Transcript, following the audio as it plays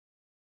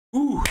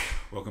Ooh,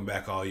 welcome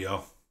back, all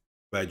y'all.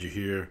 Glad you're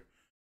here.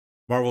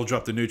 Marvel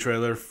dropped a new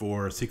trailer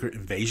for Secret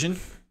Invasion.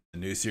 The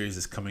new series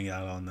is coming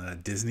out on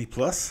Disney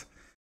Plus,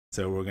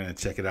 so we're gonna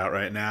check it out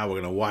right now.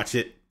 We're gonna watch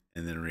it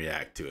and then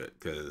react to it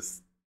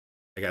because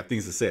I got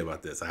things to say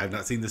about this. I have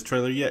not seen this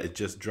trailer yet. It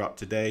just dropped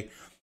today,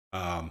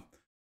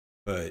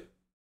 but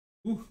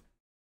ooh,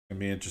 gonna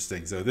be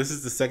interesting. So this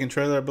is the second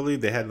trailer, I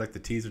believe. They had like the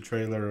teaser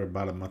trailer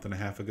about a month and a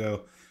half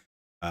ago,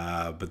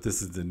 but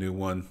this is the new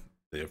one,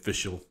 the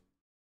official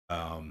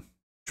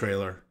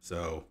trailer.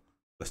 So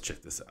let's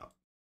check this out.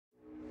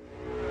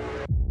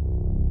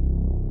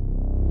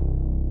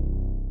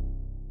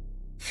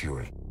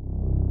 Fury,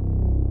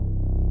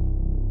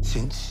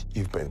 since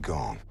you've been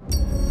gone,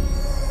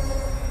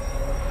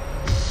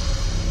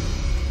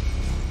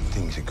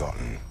 things have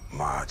gotten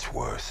much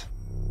worse.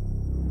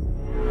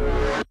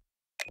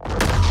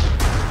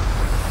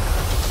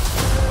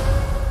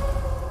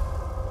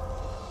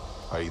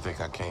 How do you think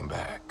I came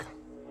back?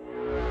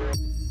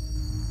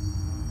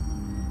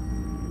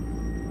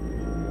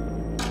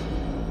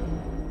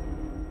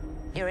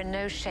 You're in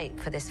no shape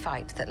for this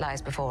fight that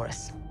lies before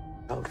us,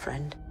 old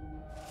friend.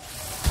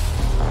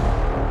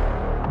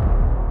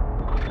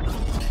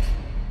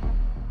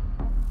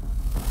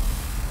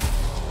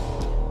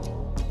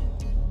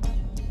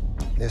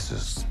 This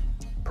is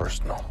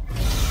personal.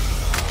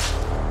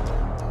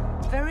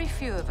 Very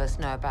few of us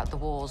know about the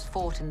wars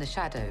fought in the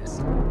shadows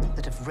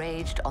that have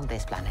raged on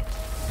this planet.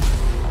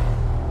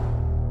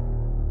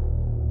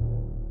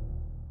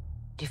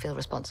 Do you feel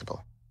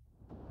responsible?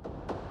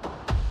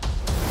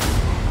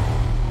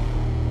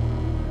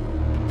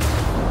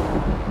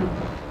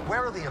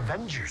 Where are the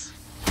Avengers?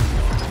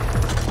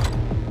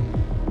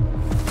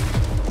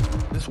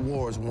 This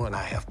war is one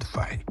I have to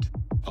fight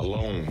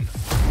alone.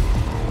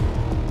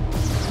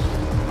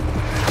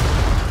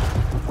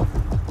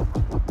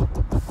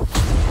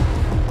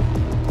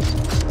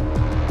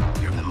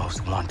 You're the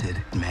most wanted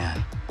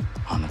man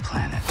on the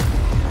planet.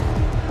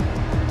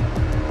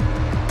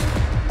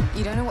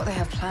 You don't know what they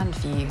have planned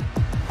for you.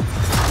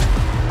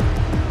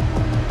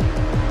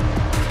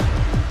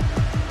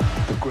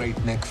 The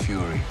great Nick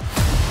Fury.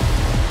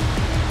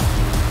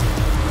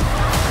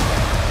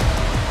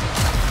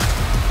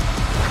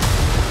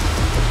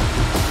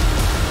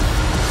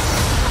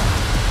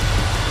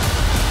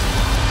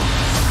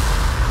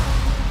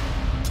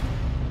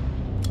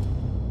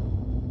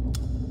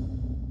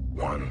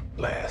 One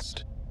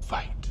last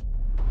fight.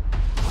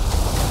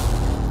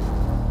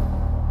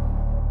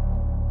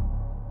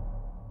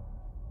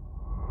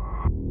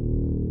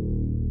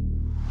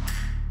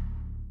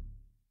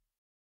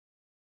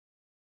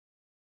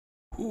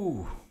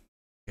 Ooh,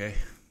 okay.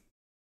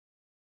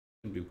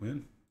 Gonna be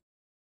when?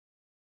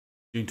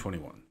 June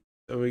 21.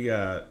 So we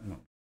got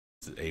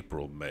it's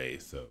April, May,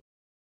 so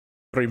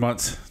 3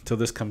 months till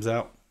this comes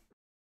out.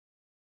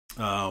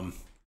 I'm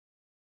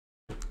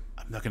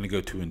not gonna go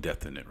too in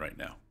depth in it right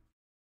now.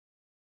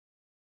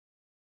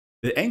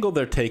 The angle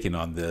they're taking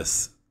on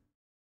this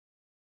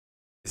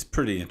is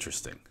pretty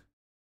interesting.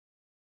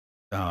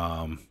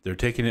 They're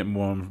taking it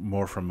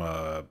more from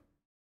a,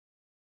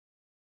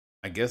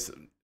 I guess,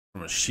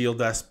 from a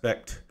S.H.I.E.L.D.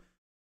 aspect,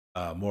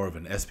 more of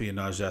an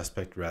espionage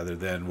aspect rather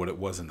than what it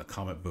was in the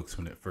comic books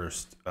when it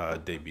first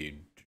debuted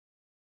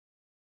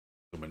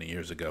so many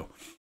years ago.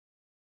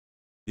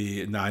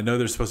 Now I know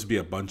there's supposed to be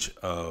a bunch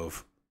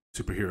of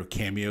superhero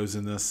cameos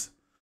in this.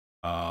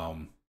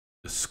 The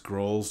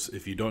Skrulls,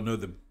 if you don't know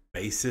the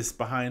basis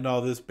behind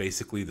all this,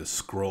 basically the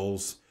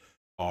Skrulls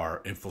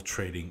are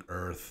infiltrating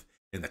Earth.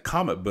 In the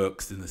comic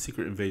books, in the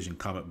Secret Invasion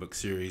comic book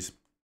series,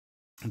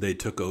 they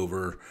took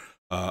over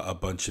a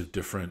bunch of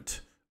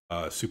different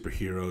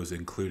superheroes,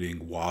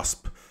 including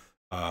Wasp,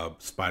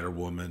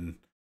 Spider-Woman.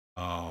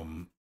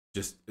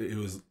 It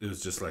was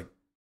just like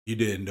you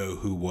didn't know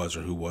who was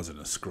or who wasn't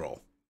a Skrull,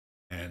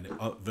 and it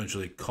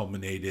eventually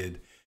culminated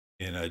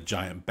in a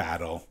giant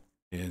battle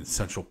in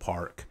Central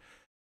Park,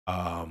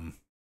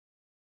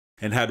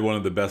 and had one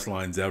of the best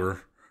lines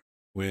ever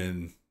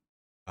when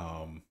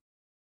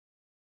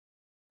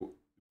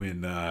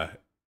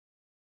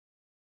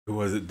who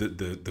was it,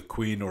 the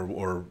queen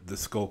or the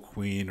Skull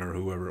Queen or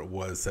whoever it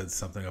was said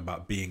something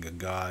about being a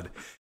god,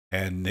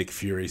 and Nick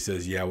Fury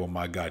says, yeah, well,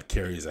 my god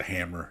carries a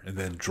hammer, and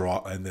then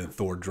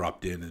Thor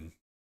dropped in and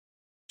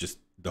just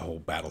the whole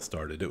battle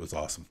started. It was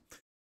awesome.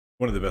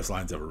 One of the best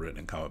lines ever written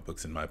in comic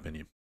books, in my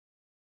opinion.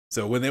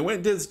 So when they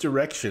went this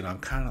direction, I'm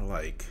kind of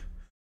like,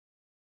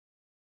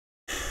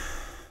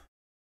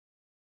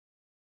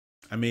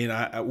 I mean,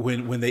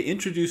 when they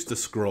introduced the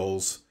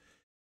Skrulls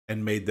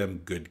and made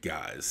them good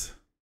guys,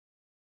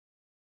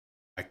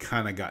 I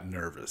kind of got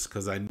nervous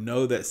because I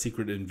know that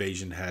Secret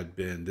Invasion had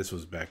been, this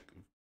was back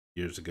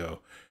years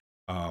ago,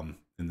 in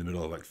the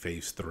middle of like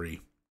phase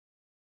 3.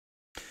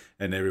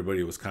 And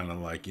everybody was kind of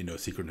like, you know,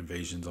 Secret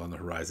Invasion's on the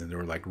horizon. There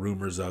were like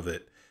rumors of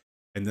it.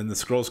 And then the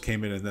Skrulls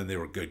came in and then they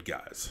were good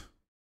guys.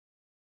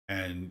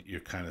 And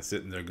you're kind of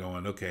sitting there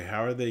going, okay,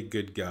 how are they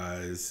good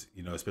guys?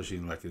 You know, especially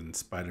like in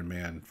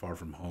Spider-Man Far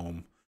From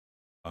Home.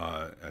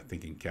 I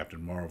think in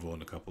Captain Marvel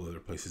and a couple other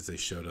places they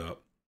showed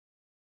up.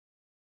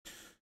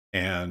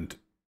 and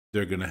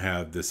they're gonna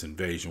have this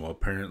invasion. Well,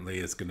 apparently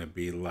it's gonna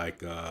be like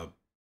the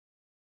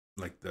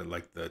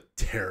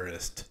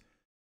terrorist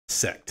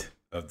sect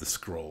of the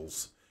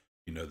Skrulls,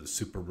 you know, the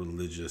super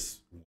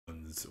religious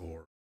ones,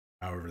 or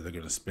however they're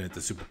gonna spin it,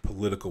 the super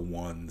political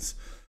ones.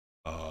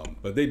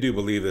 But they do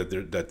believe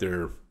that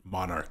their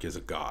monarch is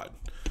a god.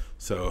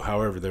 So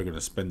however they're gonna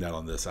spin that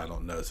on this, I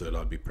don't know. So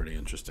it'll be pretty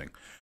interesting.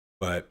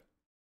 But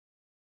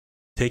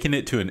taking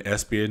it to an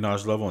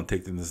espionage level and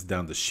taking this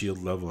down to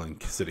S.H.I.E.L.D. level and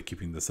instead of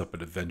keeping this up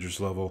at Avengers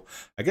level,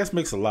 I guess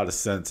makes a lot of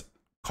sense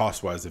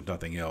cost-wise, if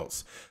nothing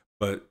else.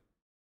 But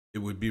it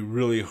would be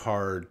really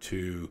hard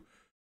to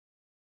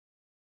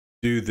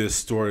do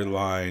this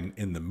storyline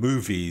in the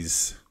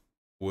movies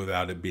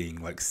without it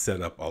being like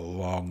set up a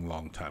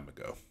long time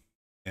ago.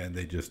 And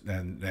they just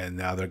and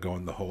now they're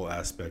going the whole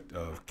aspect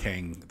of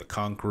Kang the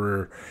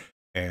Conqueror,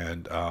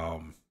 and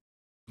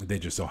they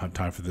just don't have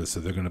time for this, so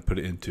they're going to put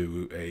it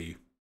into a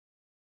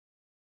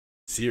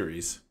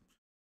series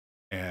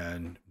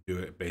and do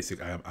it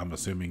I'm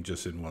assuming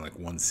just in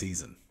one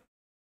season.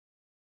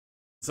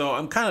 So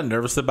I'm kind of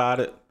nervous about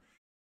it,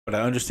 but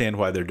I understand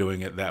why they're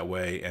doing it that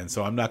way, and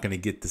so I'm not going to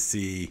get to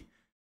see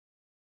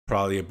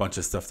probably a bunch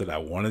of stuff that I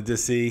wanted to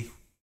see,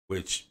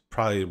 which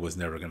probably was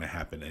never going to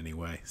happen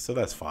anyway, so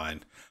that's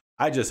fine.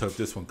 I just hope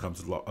this one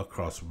comes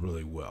across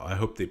really well. I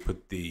hope they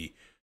put the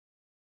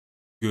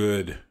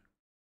good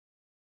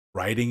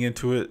writing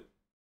into it,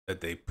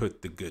 that they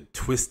put the good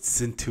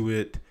twists into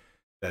it,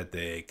 that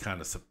they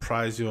kind of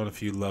surprise you on a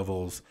few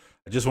levels.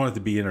 I just want it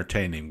to be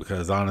entertaining,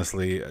 because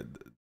honestly,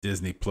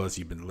 Disney Plus,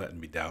 you've been letting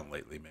me down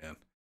lately, man.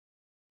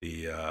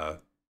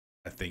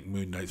 I think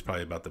Moon Knight's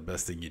probably about the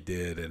best thing you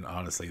did, and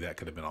honestly, that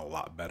could have been a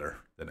lot better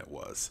than it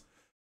was.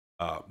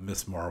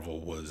 Miss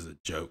Marvel was a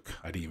joke.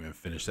 I didn't even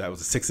finish that. It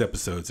was 6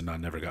 episodes, and I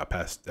never got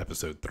past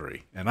episode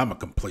 3. And I'm a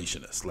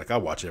completionist. Like, I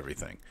watch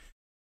everything.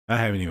 I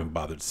haven't even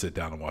bothered to sit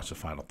down and watch the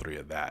final 3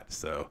 of that.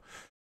 So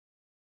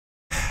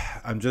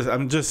I'm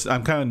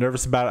kind of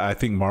nervous about it. I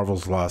think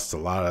Marvel's lost a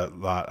lot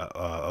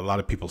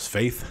of people's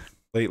faith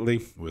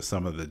lately with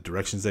some of the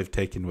directions they've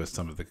taken, with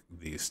some of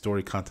the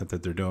story content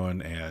that they're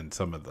doing, and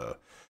some of the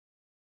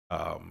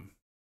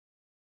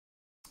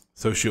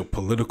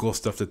socio-political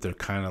stuff that they're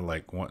kind of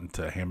like wanting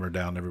to hammer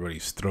down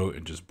everybody's throat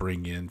and just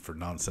bring in for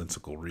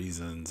nonsensical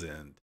reasons.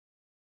 And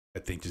I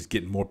think just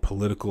getting more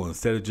political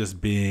instead of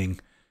just being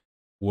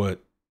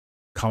what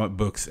comic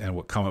books and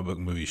what comic book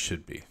movies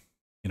should be,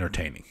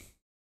 entertaining.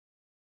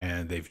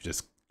 And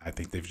I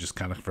think they've just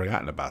kind of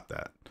forgotten about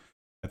that.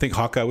 I think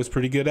Hawkeye was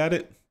pretty good at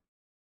it.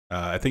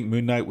 I think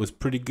Moon Knight was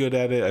pretty good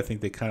at it. I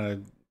think they kind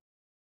of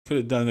could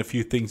have done a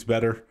few things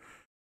better.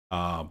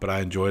 But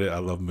I enjoyed it. I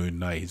love Moon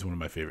Knight. He's one of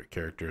my favorite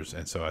characters.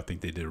 And so I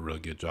think they did a really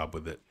good job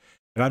with it.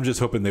 And I'm just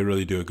hoping they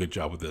really do a good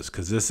job with this,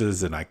 because this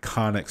is an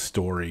iconic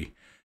story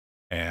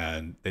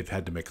and they've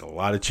had to make a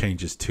lot of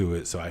changes to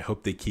it. So I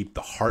hope they keep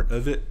the heart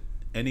of it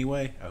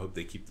anyway. I hope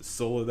they keep the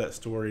soul of that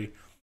story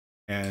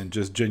and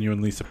just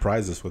genuinely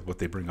surprise us with what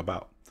they bring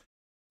about,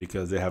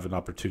 because they have an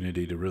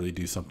opportunity to really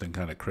do something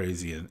kind of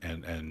crazy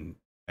and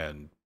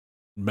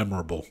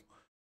memorable.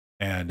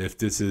 And if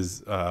this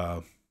is,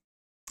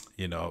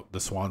 you know, the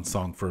swan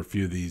song for a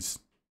few of these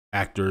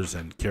actors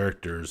and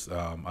characters,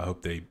 I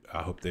hope they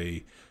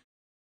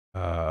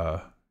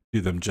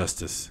do them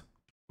justice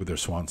with their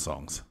swan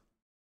songs.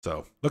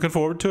 So looking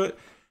forward to it.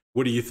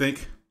 What do you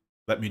think?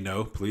 Let me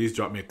know. Please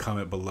drop me a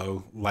comment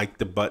below. Like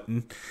the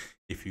button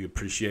if you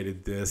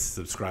appreciated this.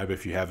 Subscribe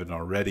if you haven't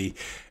already.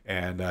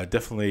 And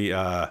definitely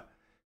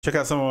check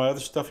out some of my other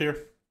stuff here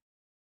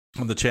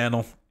on the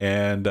channel.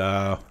 And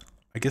I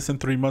guess in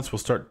 3 months, we'll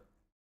start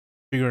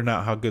figuring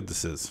out how good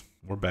this is.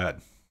 We're bad,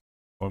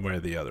 one way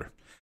or the other. In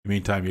the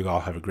meantime, you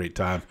all have a great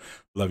time.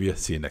 Love you.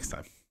 See you next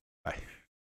time. Bye.